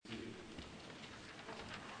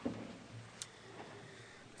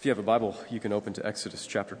If you have a Bible, you can open to Exodus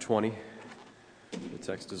chapter 20. The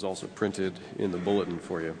text is also printed in the bulletin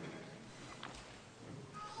for you.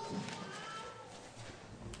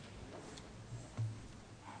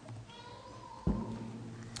 So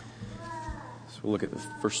we'll look at the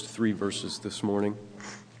first three verses this morning.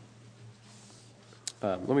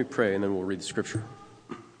 Let me pray and then we'll read the scripture.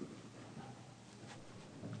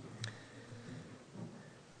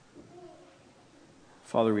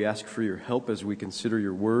 Father, we ask for your help as we consider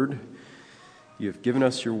your word. You have given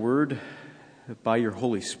us your word by your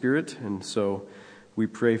Holy Spirit, and so we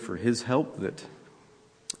pray for his help, that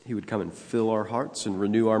he would come and fill our hearts and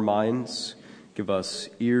renew our minds, give us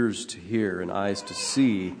ears to hear and eyes to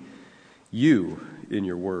see you in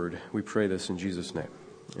your word. We pray this in Jesus' name.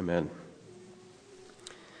 Amen.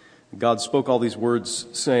 God spoke all these words,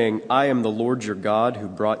 saying, I am the Lord your God who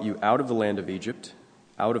brought you out of the land of Egypt,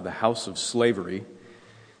 out of the house of slavery.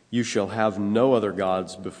 You shall have no other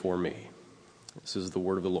gods before me. This is the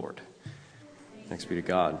word of the Lord. Thanks be to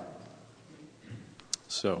God.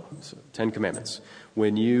 So 10 Commandments.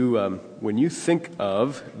 When you think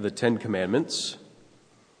of the 10 Commandments,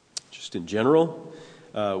 just in general,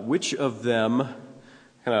 which of them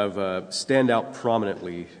kind of stand out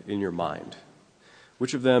prominently in your mind?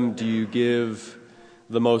 Which of them do you give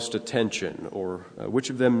the most attention, or which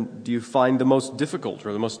of them do you find the most difficult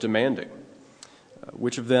or the most demanding?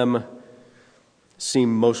 Which of them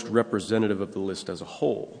seem most representative of the list as a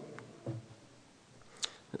whole?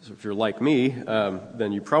 So if you're like me,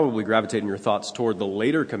 then you probably gravitate in your thoughts toward the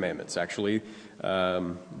later commandments, actually,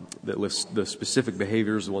 that list the specific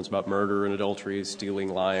behaviors, the ones about murder and adultery, stealing,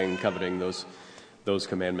 lying, coveting. Those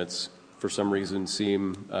commandments, for some reason,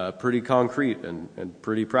 seem pretty concrete and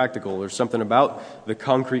pretty practical. There's something about the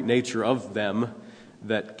concrete nature of them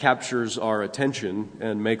that captures our attention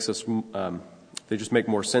and makes us... They just make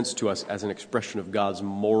more sense to us as an expression of God's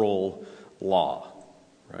moral law,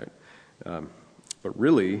 right? But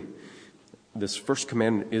really, this first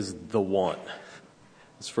commandment is the one.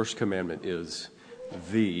 This first commandment is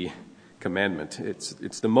the commandment.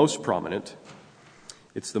 It's the most prominent.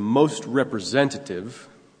 It's the most representative.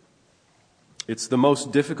 It's the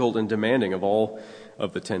most difficult and demanding of all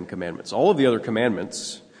of the 10 commandments. All of the other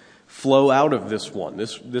commandments flow out of this one.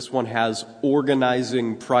 This one has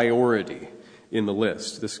organizing priority in the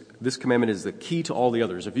list. This commandment is the key to all the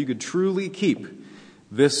others. If you could truly keep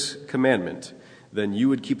this commandment, then you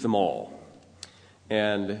would keep them all.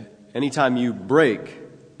 And anytime you break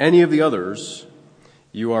any of the others,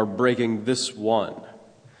 you are breaking this one.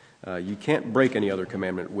 You can't break any other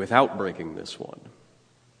commandment without breaking this one.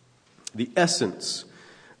 The essence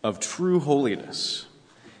of true holiness,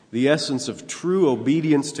 the essence of true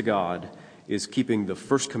obedience to God, is keeping the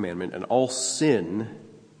first commandment, and all sin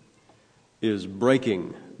is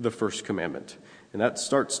breaking the first commandment. And that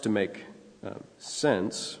starts to make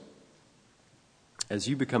sense as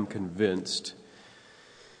you become convinced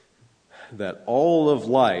that all of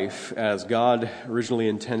life, as God originally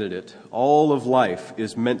intended it, all of life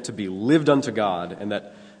is meant to be lived unto God, and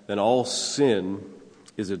that then all sin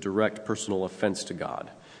is a direct personal offense to God.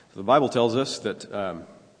 So the Bible tells us that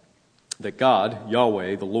God,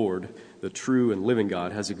 Yahweh, the Lord, the true and living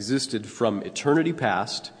God, has existed from eternity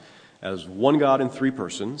past as one God in three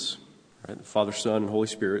persons, right? The Father, Son, and Holy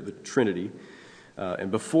Spirit, the Trinity. And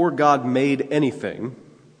before God made anything,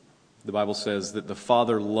 the Bible says that the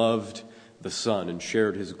Father loved the Son and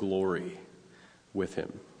shared his glory with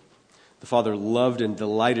him. The Father loved and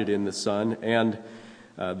delighted in the Son, and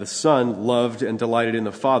the Son loved and delighted in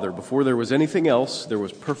the Father. Before there was anything else, there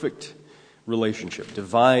was perfect relationship,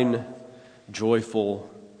 divine, joyful,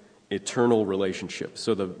 eternal relationship.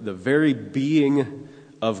 So the very being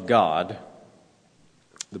of God,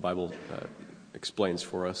 the Bible explains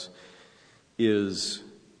for us, is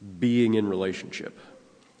being in relationship.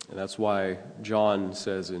 And that's why John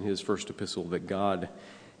says in his first epistle that God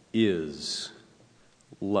is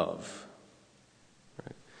love.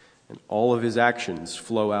 Right? And all of his actions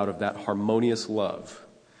flow out of that harmonious love.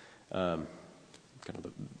 Kind of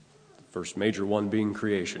the first major one being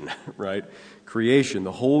creation, right? Creation,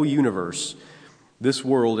 the whole universe, this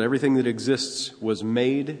world, everything that exists, was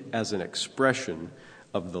made as an expression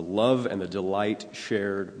of the love and the delight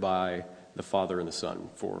shared by the Father and the Son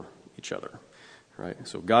for each other. Right?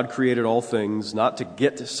 So God created all things not to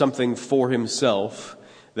get something for himself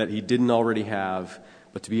that he didn't already have,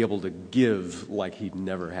 but to be able to give like he'd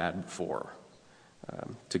never had before.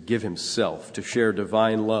 To give himself, to share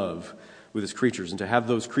divine love with his creatures, and to have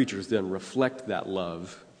those creatures then reflect that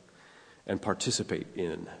love and participate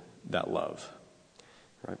in that love.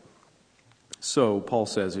 Right? So Paul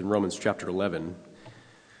says in Romans chapter 11,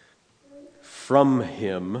 from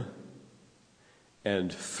him and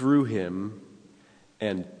through him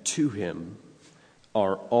and to him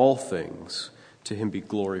are all things. To him be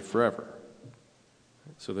glory forever.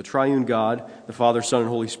 So the triune God, the Father, Son, and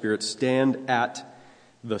Holy Spirit stand at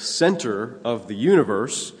the center of the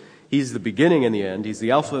universe. He's the beginning and the end. He's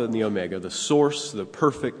the Alpha and the Omega, the source, the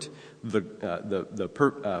perfect, the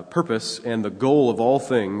purpose and the goal of all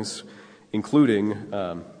things, including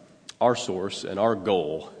our source and our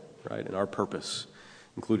goal, right, and our purpose,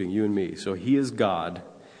 including you and me. So he is God.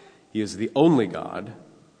 He is the only God.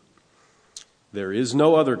 There is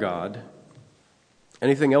no other God.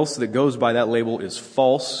 Anything else that goes by that label is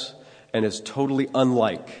false and is totally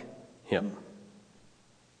unlike him.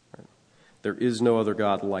 There is no other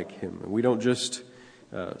God like him. And we don't just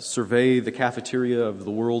survey the cafeteria of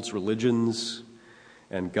the world's religions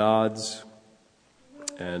and gods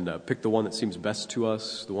and pick the one that seems best to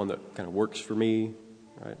us, the one that kind of works for me.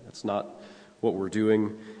 Right? That's not what we're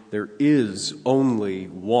doing. There is only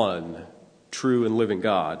one true and living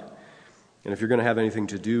God. And if you're going to have anything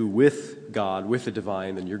to do with God, with the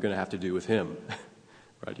divine, then you're going to have to do with him.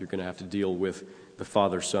 Right? You're going to have to deal with the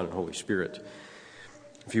Father, Son, and Holy Spirit.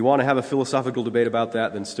 If you want to have a philosophical debate about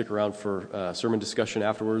that, then stick around for sermon discussion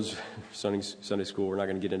afterwards. Sunday school, we're not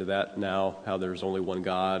going to get into that now, how there's only one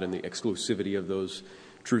God and the exclusivity of those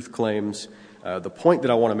truth claims. The point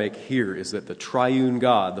that I want to make here is that the triune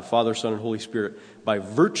God, the Father, Son, and Holy Spirit, by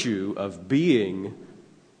virtue of being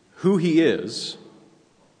who he is,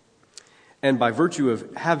 and by virtue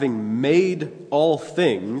of having made all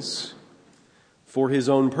things for his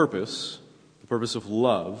own purpose, the purpose of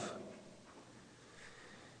love,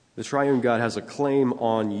 the triune God has a claim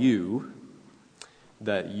on you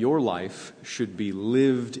that your life should be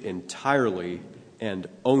lived entirely and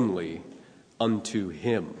only unto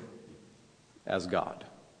him as God.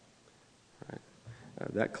 Right?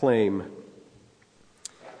 That claim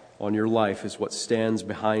on your life is what stands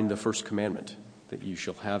behind the first commandment, that you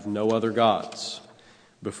shall have no other gods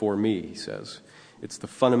before me, he says. It's the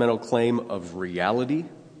fundamental claim of reality.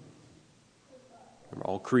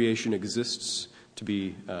 All creation exists to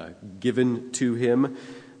be given to him.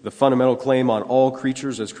 The fundamental claim on all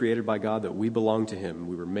creatures as created by God, that we belong to him.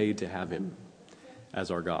 We were made to have him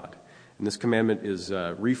as our God. And this commandment is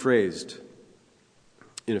rephrased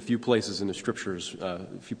in a few places in the Scriptures, a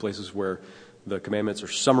few places where the commandments are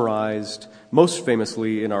summarized, most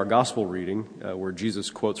famously in our gospel reading, where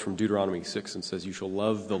Jesus quotes from Deuteronomy 6 and says, "You shall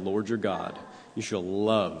love the Lord your God. You shall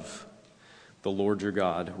love the Lord your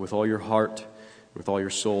God with all your heart, with all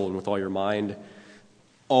your soul, and with all your mind."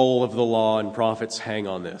 All of the law and prophets hang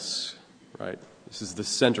on this, right? This is the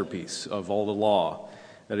centerpiece of all the law.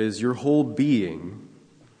 That is, your whole being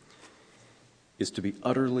is to be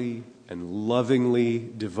utterly and lovingly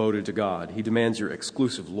devoted to God. He demands your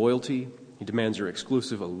exclusive loyalty. He demands your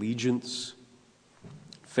exclusive allegiance,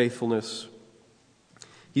 faithfulness.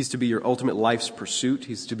 He's to be your ultimate life's pursuit.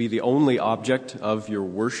 He's to be the only object of your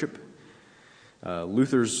worship.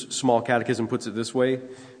 Luther's Small Catechism puts it this way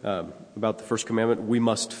about the first commandment: we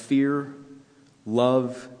must fear,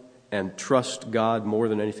 love, and trust God more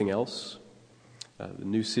than anything else. The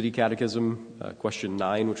New City Catechism, question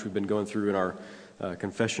 9, which we've been going through in our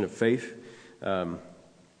Confession of Faith, it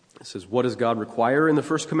says, what does God require in the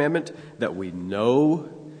first commandment? That we know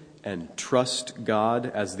and trust God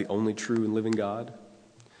as the only true and living God.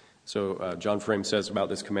 So John Frame says about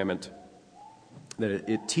this commandment that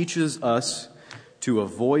it teaches us to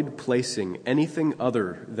avoid placing anything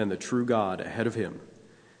other than the true God ahead of him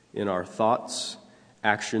in our thoughts,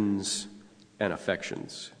 actions, and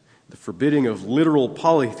affections. The forbidding of literal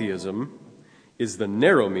polytheism is the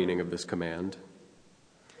narrow meaning of this command.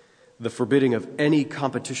 The forbidding of any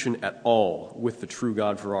competition at all with the true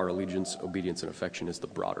God for our allegiance, obedience, and affection is the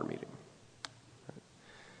broader meaning.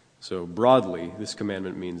 So broadly, this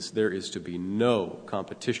commandment means there is to be no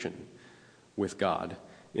competition with God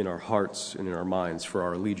in our hearts and in our minds for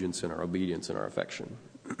our allegiance and our obedience and our affection.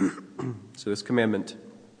 So this commandment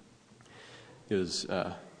is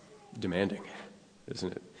demanding,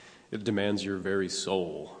 isn't it? It demands your very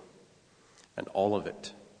soul, and all of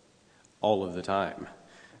it, all of the time.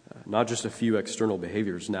 Not just a few external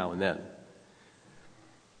behaviors now and then.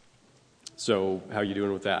 So how are you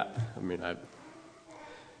doing with that? I mean,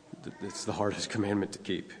 it's the hardest commandment to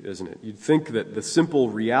keep, isn't it? You'd think that the simple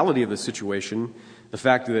reality of the situation, the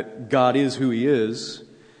fact that God is who he is,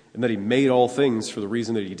 and that he made all things for the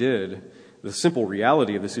reason that he did, the simple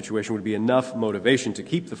reality of the situation would be enough motivation to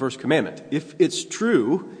keep the first commandment. If it's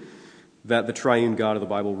true that the triune God of the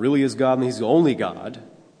Bible really is God and he's the only God,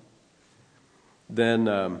 then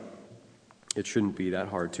it shouldn't be that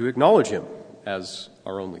hard to acknowledge him as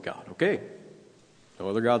our only God. Okay, No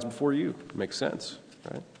other gods before you. Makes sense,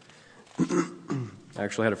 right? I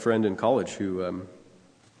actually had a friend in college who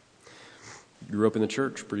grew up in the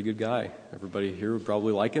church, pretty good guy. Everybody here would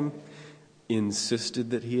probably like him. Insisted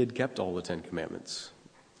that he had kept all the 10 Commandments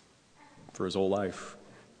for his whole life,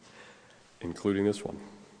 including this one.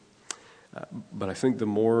 But I think the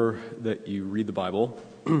more that you read the Bible,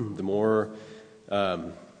 the more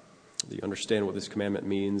that you understand what this commandment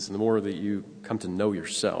means, and the more that you come to know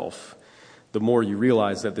yourself, the more you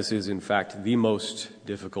realize that this is, in fact, the most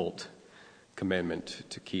difficult commandment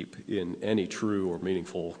to keep in any true or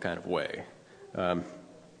meaningful kind of way.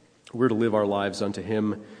 We're to live our lives unto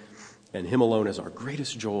Him, and Him alone as our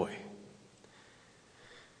greatest joy,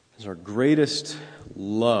 as our greatest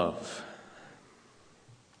love.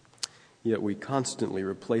 Yet we constantly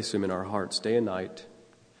replace Him in our hearts day and night.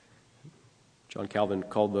 John Calvin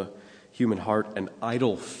called the human heart an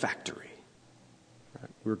idol factory.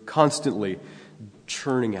 We're constantly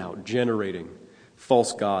churning out, generating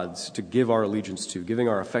false gods to give our allegiance to, giving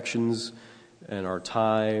our affections and our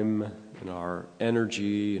time and our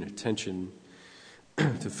energy and attention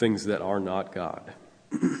to things that are not God.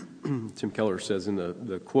 Tim Keller says in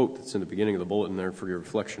the quote that's in the beginning of the bulletin there for your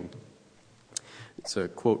reflection, it's a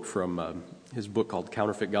quote from his book called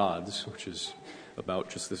Counterfeit Gods, which is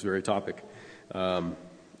about just this very topic.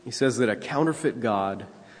 He says that a counterfeit God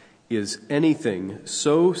is anything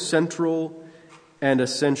so central and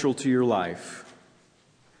essential to your life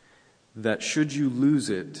that should you lose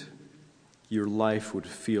it, your life would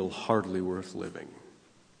feel hardly worth living.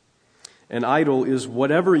 An idol is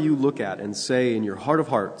whatever you look at and say in your heart of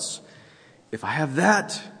hearts, if I have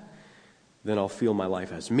that, then I'll feel my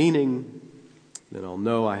life has meaning, then I'll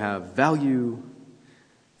know I have value,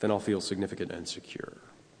 then I'll feel significant and secure.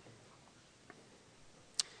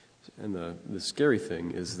 And the scary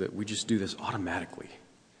thing is that we just do this automatically,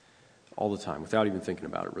 all the time, without even thinking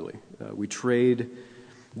about it, really. We trade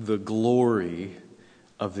the glory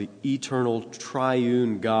of the eternal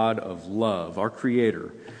triune God of love, our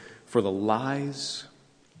Creator, for the lies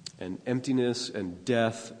and emptiness and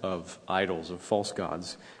death of idols, of false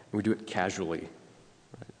gods. And we do it casually,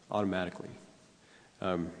 right? Automatically.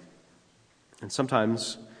 And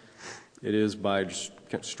sometimes it is by just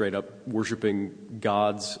straight up worshiping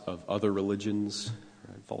gods of other religions,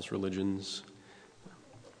 right? False religions,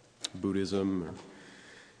 Buddhism or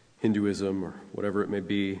Hinduism or whatever it may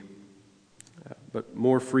be. But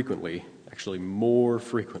more frequently, much more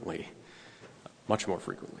frequently,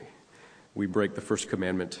 we break the first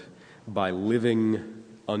commandment by living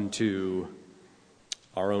unto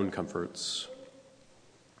our own comforts,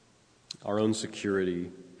 our own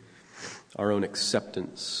security, our own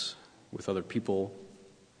acceptance with other people.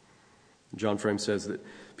 John Frame says that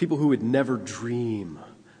people who would never dream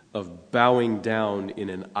of bowing down in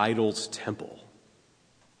an idol's temple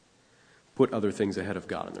put other things ahead of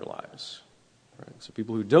God in their lives. Right? So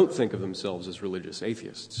people who don't think of themselves as religious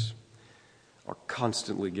atheists are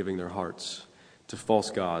constantly giving their hearts to false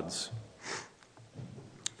gods,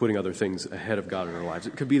 putting other things ahead of God in our lives.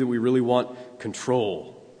 It could be that we really want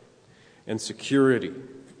control and security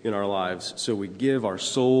in our lives, so we give our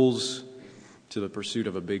souls to the pursuit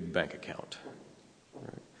of a big bank account.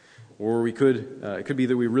 Right? Or it could be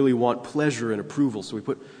that we really want pleasure and approval, so we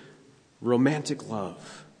put romantic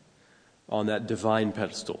love on that divine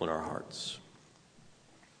pedestal in our hearts.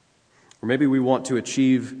 Or maybe we want to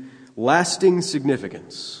achieve lasting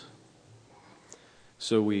significance,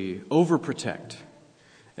 so we overprotect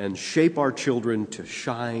and shape our children to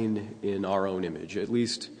shine in our own image, at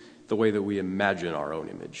least the way that we imagine our own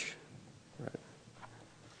image. Right?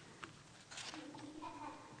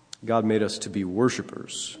 God made us to be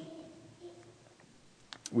worshipers,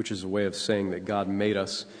 which is a way of saying that God made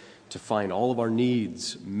us to find all of our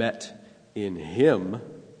needs met in Him,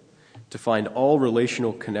 to find all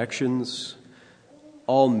relational connections,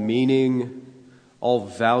 all meaning, all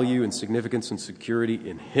value and significance and security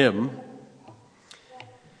in Him.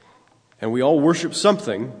 And we all worship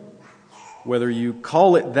something, whether you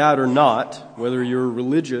call it that or not, whether you're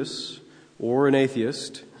religious or an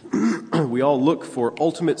atheist. We all look for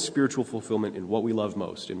ultimate spiritual fulfillment in what we love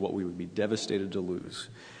most, in what we would be devastated to lose.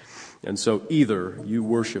 And so either you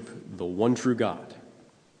worship the one true God,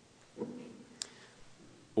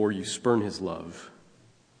 or you spurn His love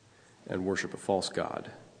and worship a false god.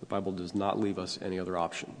 The Bible does not leave us any other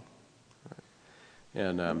option.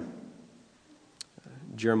 And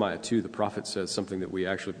Jeremiah 2, the prophet, says something that we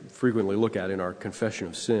actually frequently look at in our confession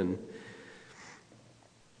of sin.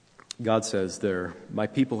 God says there, "My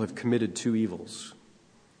people have committed two evils.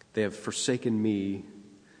 They have forsaken me,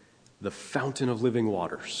 the fountain of living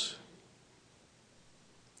waters,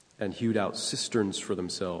 and hewed out cisterns for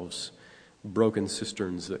themselves, broken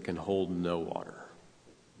cisterns that can hold no water.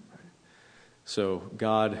 So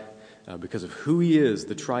God, because of who he is,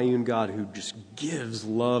 the triune God who just gives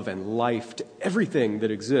love and life to everything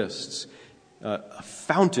that exists, a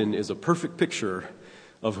fountain is a perfect picture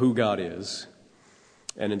of who God is.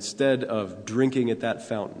 And instead of drinking at that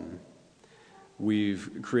fountain,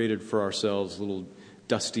 we've created for ourselves little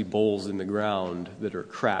dusty bowls in the ground that are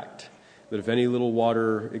cracked, that if any little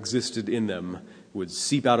water existed in them, would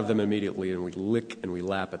seep out of them immediately, and we'd lick and we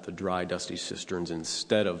lap at the dry, dusty cisterns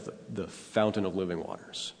instead of the fountain of living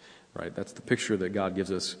waters. Right? That's the picture that God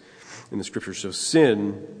gives us in the Scripture. So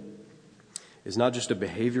sin is not just a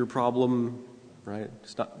behavior problem, right?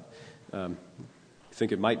 It's not. I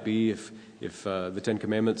think it might be if the Ten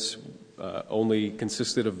Commandments only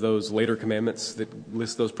consisted of those later commandments that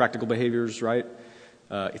list those practical behaviors, right?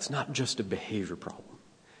 It's not just a behavior problem.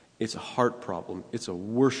 It's a heart problem. It's a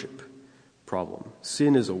worship problem.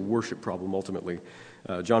 Sin is a worship problem, ultimately.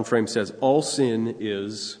 John Frame says, all sin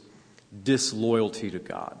is disloyalty to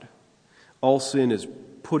God. All sin is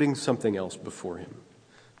putting something else before him.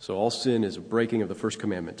 So all sin is a breaking of the first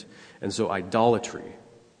commandment. And so idolatry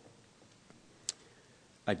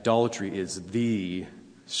is the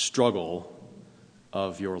struggle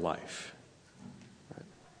of your life. Right?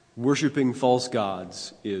 Worshipping false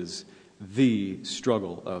gods is the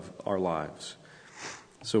struggle of our lives.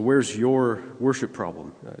 So where's your worship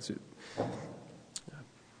problem? Is it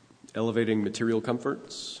elevating material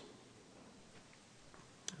comforts?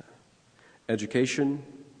 Education?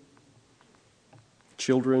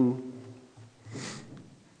 Children?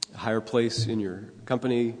 A higher place in your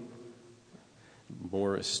company?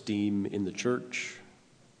 More esteem in the church?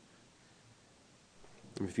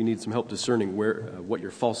 If you need some help discerning what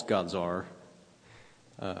your false gods are,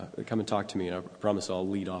 come and talk to me, and I promise I'll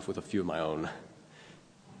lead off with a few of my own.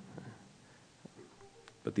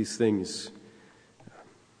 But these things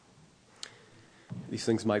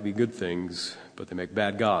might be good things, but they make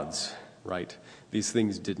bad gods, right? These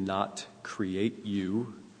things did not create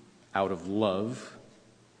you out of love.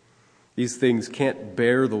 These things can't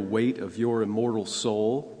bear the weight of your immortal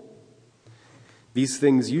soul. These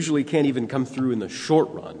things usually can't even come through in the short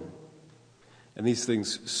run. And these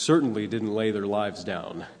things certainly didn't lay their lives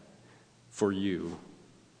down for you,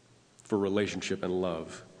 for relationship and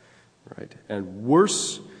love. Right? And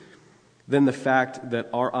worse than the fact that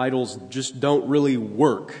our idols just don't really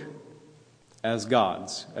work as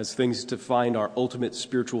gods, as things to find our ultimate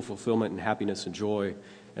spiritual fulfillment and happiness and joy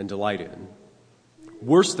and delight in.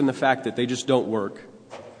 Worse than the fact that they just don't work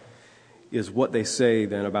is what they say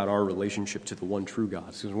then about our relationship to the one true God.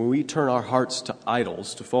 Because when we turn our hearts to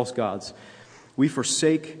idols, to false gods, we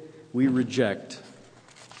reject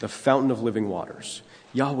the fountain of living waters.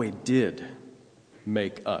 Yahweh did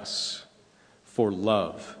make us for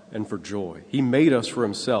love and for joy. He made us for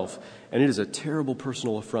himself, and it is a terrible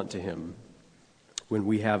personal affront to him when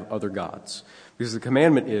we have other gods. Because the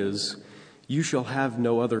commandment is, you shall have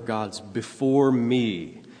no other gods before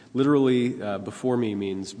me. Literally, before me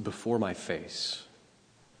means before my face.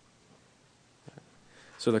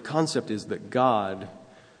 So the concept is that God,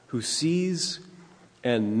 who sees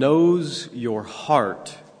and knows your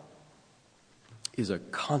heart, is a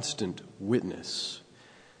constant witness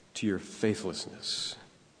to your faithlessness,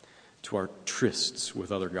 to our trysts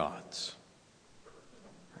with other gods.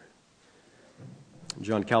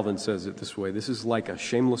 John Calvin says it this way: this is like a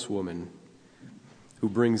shameless woman who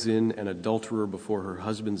brings in an adulterer before her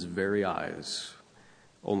husband's very eyes,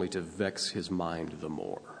 only to vex his mind the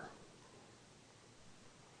more.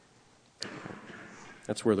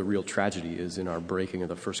 That's where the real tragedy is in our breaking of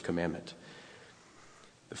the first commandment.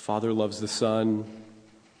 The Father loves the Son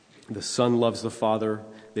loves the Father.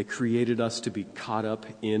 They created us to be caught up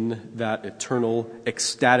in that eternal,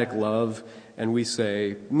 ecstatic love, and we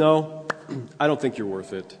say, no, I don't think you're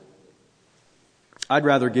worth it. I'd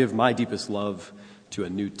rather give my deepest love to a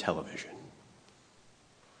new television.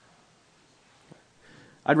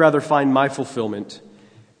 I'd rather find my fulfillment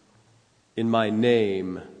in my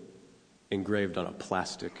name engraved on a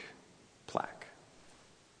plastic plaque.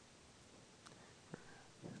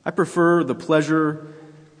 I prefer the pleasure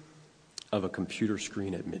of a computer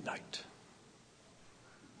screen at midnight.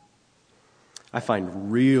 I find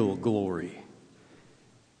real glory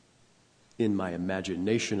in my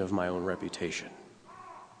imagination of my own reputation.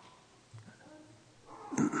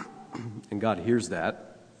 And God hears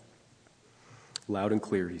that loud and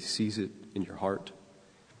clear. He sees it in your heart,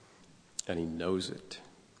 and he knows it.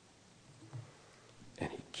 And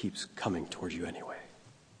he keeps coming towards you anyway.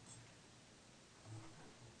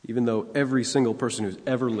 Even though every single person who's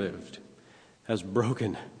ever lived has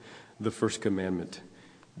broken the first commandment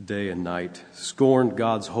day and night, scorned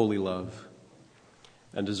God's holy love,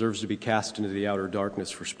 and deserves to be cast into the outer darkness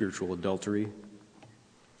for spiritual adultery.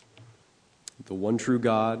 The one true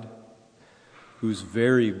God, whose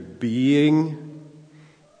very being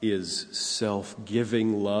is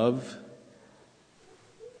self-giving love,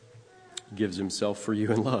 gives himself for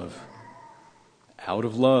you in love. Out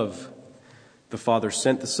of love, the Father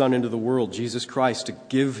sent the Son into the world, Jesus Christ, to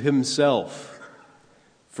give himself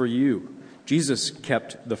for you. Jesus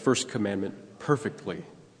kept the first commandment perfectly.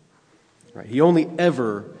 Right? He only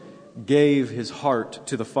ever gave his heart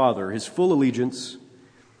to the Father, his full allegiance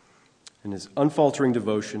and his unfaltering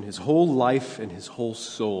devotion. His whole life and his whole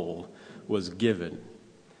soul was given,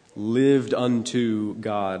 lived unto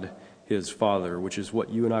God his Father, which is what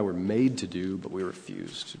you and I were made to do, but we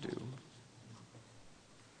refused to do.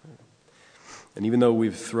 And even though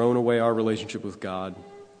we've thrown away our relationship with God,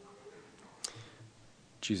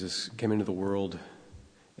 Jesus came into the world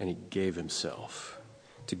and he gave himself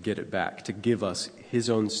to get it back, to give us his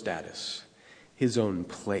own status, his own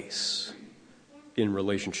place in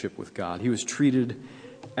relationship with God. He was treated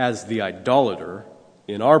as the idolater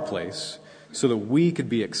in our place so that we could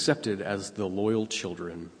be accepted as the loyal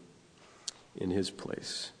children in his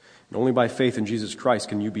place. And only by faith in Jesus Christ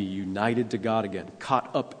can you be united to God again,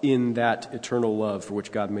 caught up in that eternal love for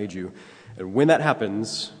which God made you. And when that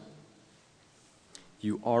happens,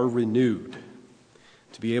 you are renewed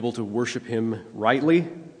to be able to worship him rightly.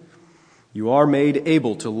 You are made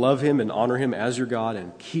able to love him and honor him as your God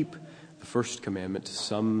and keep the first commandment to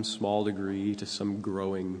some small degree, to some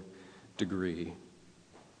growing degree.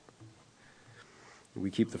 We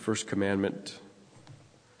keep the first commandment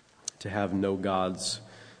to have no gods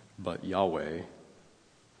but Yahweh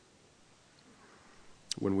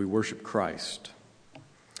when we worship Christ,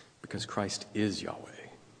 because Christ is Yahweh.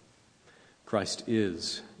 Christ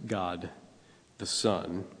is God the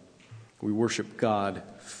Son. We worship God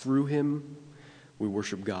through him. We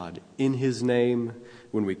worship God in his name.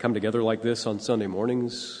 When we come together like this on Sunday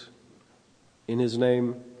mornings, in his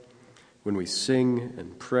name. When we sing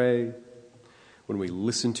and pray. When we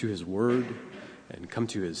listen to his word and come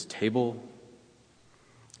to his table.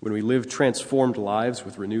 When we live transformed lives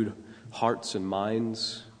with renewed hearts and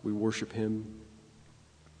minds, we worship him.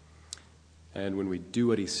 And when we do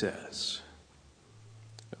what he says,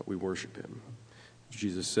 we worship him.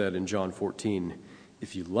 Jesus said in John 14,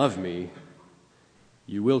 "If you love me,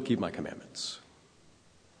 you will keep my commandments."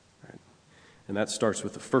 Right? And that starts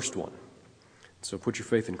with the first one. So put your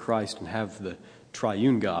faith in Christ and have the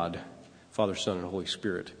triune God, Father, Son, and Holy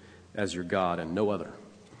Spirit, as your God and no other.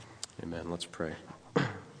 Amen. Let's pray.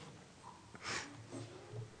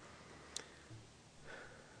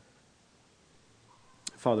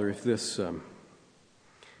 Father, if this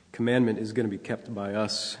commandment is going to be kept by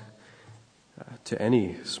us to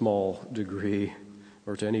any small degree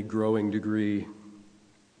or to any growing degree,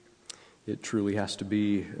 it truly has to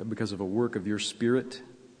be because of a work of your Spirit.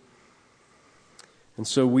 And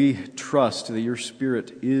so we trust that your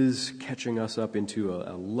Spirit is catching us up into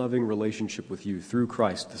a loving relationship with you through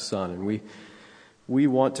Christ the Son. And we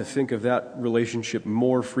want to think of that relationship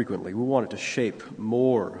more frequently. We want it to shape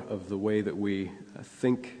more of the way that we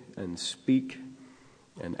think and speak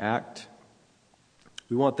and act.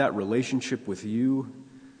 We want that relationship with you,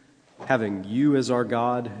 having you as our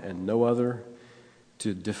God and no other,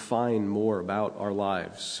 to define more about our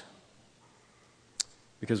lives.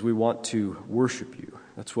 Because we want to worship you.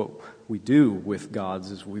 That's what we do with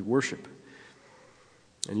gods, is we worship.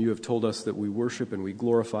 And you have told us that we worship and we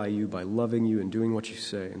glorify you by loving you and doing what you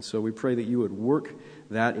say. And so we pray that you would work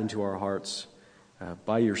that into our hearts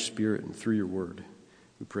by your Spirit and through your word.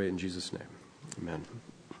 We pray in Jesus' name. Amen.